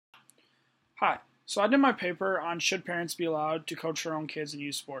Hi. So I did my paper on should parents be allowed to coach their own kids in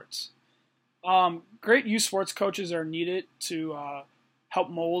youth sports. Great youth sports coaches are needed to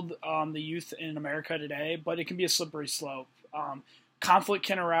help mold the youth in America today, but it can be a slippery slope. Conflict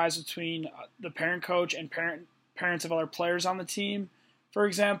can arise between the parent coach and parents of other players on the team. For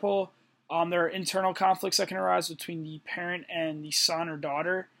example, there are internal conflicts that can arise between the parent and the son or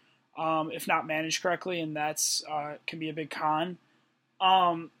daughter, if not managed correctly, and that's can be a big con.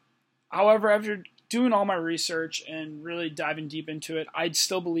 Um, However, after doing all my research and really diving deep into it, I'd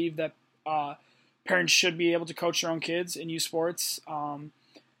still believe that uh, parents should be able to coach their own kids in youth sports.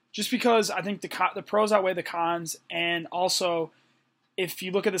 Just because I think the pros outweigh the cons, and also if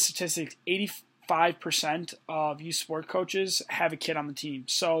you look at the statistics, 85% of youth sport coaches have a kid on the team.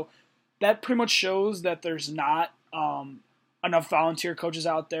 So that pretty much shows that there's not enough volunteer coaches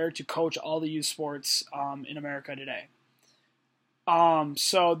out there to coach all the youth sports in America today.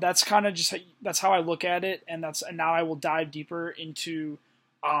 So that's kind of just that's how I look at it, and now I will dive deeper into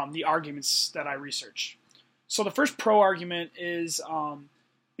the arguments that I researched. So the first pro argument is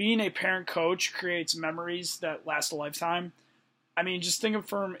being a parent coach creates memories that last a lifetime. I mean, just think of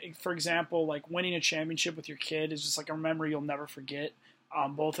for example, like winning a championship with your kid is just like a memory you'll never forget,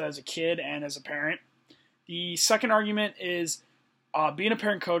 both as a kid and as a parent. The second argument is being a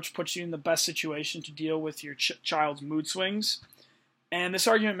parent coach puts you in the best situation to deal with your child's mood swings. And this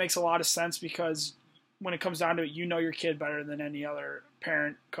argument makes a lot of sense because when it comes down to it, you know your kid better than any other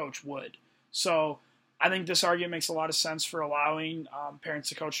parent coach would. So I think this argument makes a lot of sense for allowing parents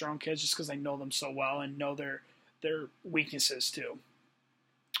to coach their own kids just because they know them so well and know their weaknesses too.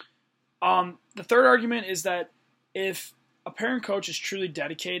 The third argument is that if a parent coach is truly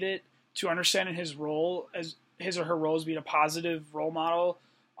dedicated to understanding his role as his or her role as being a positive role model,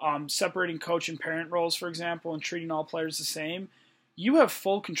 separating coach and parent roles, for example, and treating all players the same, you have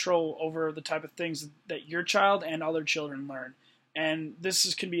full control over the type of things that your child and other children learn. And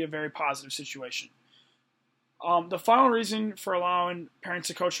can be a very positive situation. The final reason for allowing parents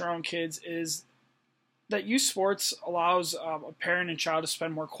to coach their own kids is that youth sports allows a parent and child to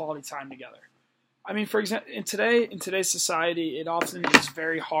spend more quality time together. I mean, for example, in today's society, it often is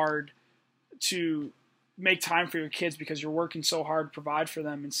very hard to make time for your kids because you're working so hard to provide for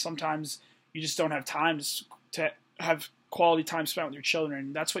them, and sometimes you just don't have time to have quality time spent with your children.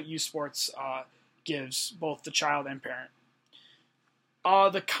 And that's what youth sports gives both the child and parent.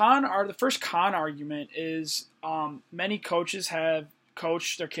 The first con argument is many coaches have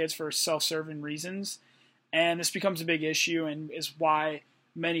coached their kids for self-serving reasons, and this becomes a big issue and is why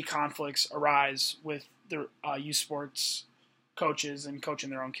many conflicts arise with the youth sports coaches and coaching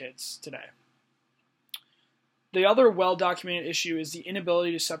their own kids today. The other well-documented issue is the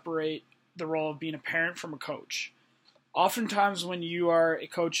inability to separate the role of being a parent from a coach. Oftentimes, when you are a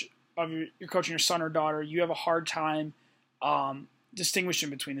coach you're coaching your son or daughter, you have a hard time distinguishing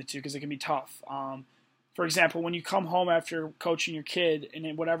between the two because it can be tough. For example, when you come home after coaching your kid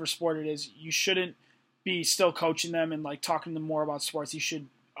in whatever sport it is, you shouldn't be still coaching them and like talking to them more about sports. You should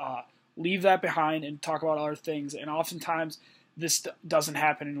leave that behind and talk about other things. And oftentimes, this doesn't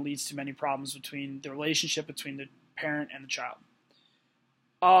happen and leads to many problems between the relationship between the parent and the child.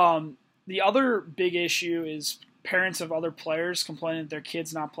 The other big issue is parents of other players complaining that their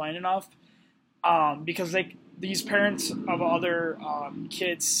kid's not playing enough, because these parents of other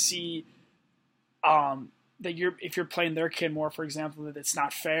kids see that if you're playing their kid more, for example, that it's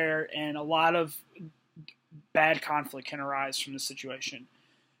not fair, and a lot of bad conflict can arise from this situation.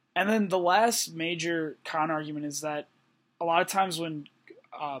 And then the last major con argument is that a lot of times when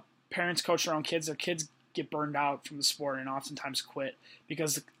parents coach their own kids, their kids get burned out from the sport and oftentimes quit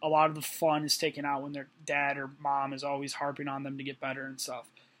because a lot of the fun is taken out when their dad or mom is always harping on them to get better and stuff.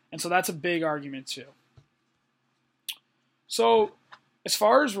 And so that's a big argument too. So as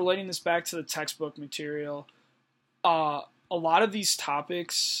far as relating this back to the textbook material, a lot of these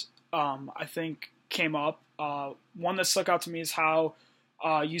topics I think came up. One that stuck out to me is how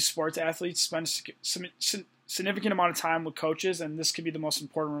youth sports athletes spend significant amount of time with coaches, and this could be the most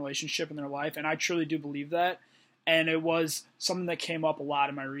important relationship in their life, and I truly do believe that. And it was something that came up a lot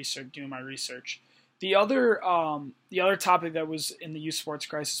in my research, doing my research. The other topic that was in the Youth Sports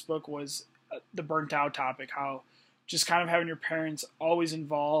Crisis book was the burnt out topic, how just kind of having your parents always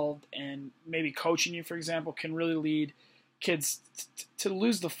involved and maybe coaching you, for example, can really lead kids to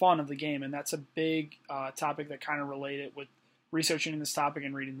lose the fun of the game, and that's a big topic that kind of related with researching this topic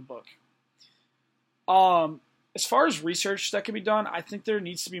and reading the book. As far as research that can be done, I think there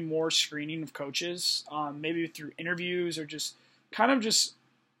needs to be more screening of coaches, maybe through interviews or just trying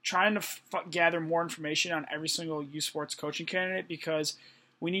to gather more information on every single youth sports coaching candidate, because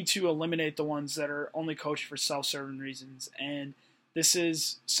we need to eliminate the ones that are only coached for self-serving reasons. And this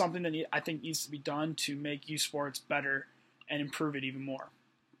is something that I think needs to be done to make youth sports better and improve it even more.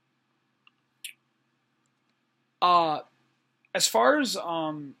 As far as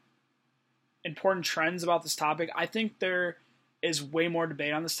important trends about this topic, I think there is way more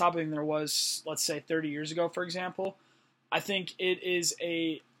debate on this topic than there was, let's say, 30 years ago, for example. I think it is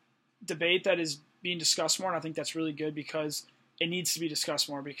a debate that is being discussed more, and I think that's really good because it needs to be discussed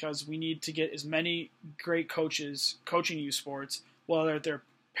more, because we need to get as many great coaches coaching youth sports, whether they're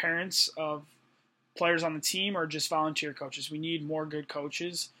parents of players on the team or just volunteer coaches. We need more good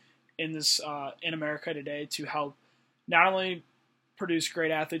coaches in this in America today to help not only produce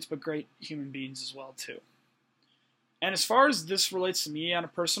great athletes but great human beings as well too. And as far as this relates to me on a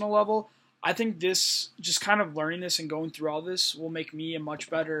personal level, I think this, just kind of learning this and going through all this, will make me a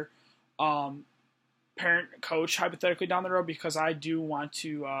much better parent coach hypothetically down the road, because I do want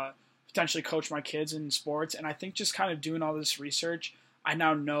to potentially coach my kids in sports. And I think just kind of doing all this research, I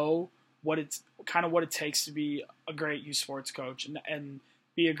now know what it takes to be a great youth sports coach and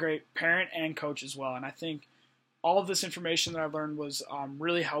be a great parent and coach as well. And I think all of this information that I've learned was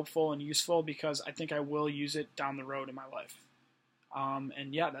really helpful and useful, because I think I will use it down the road in my life.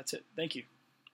 And yeah, that's it. Thank you.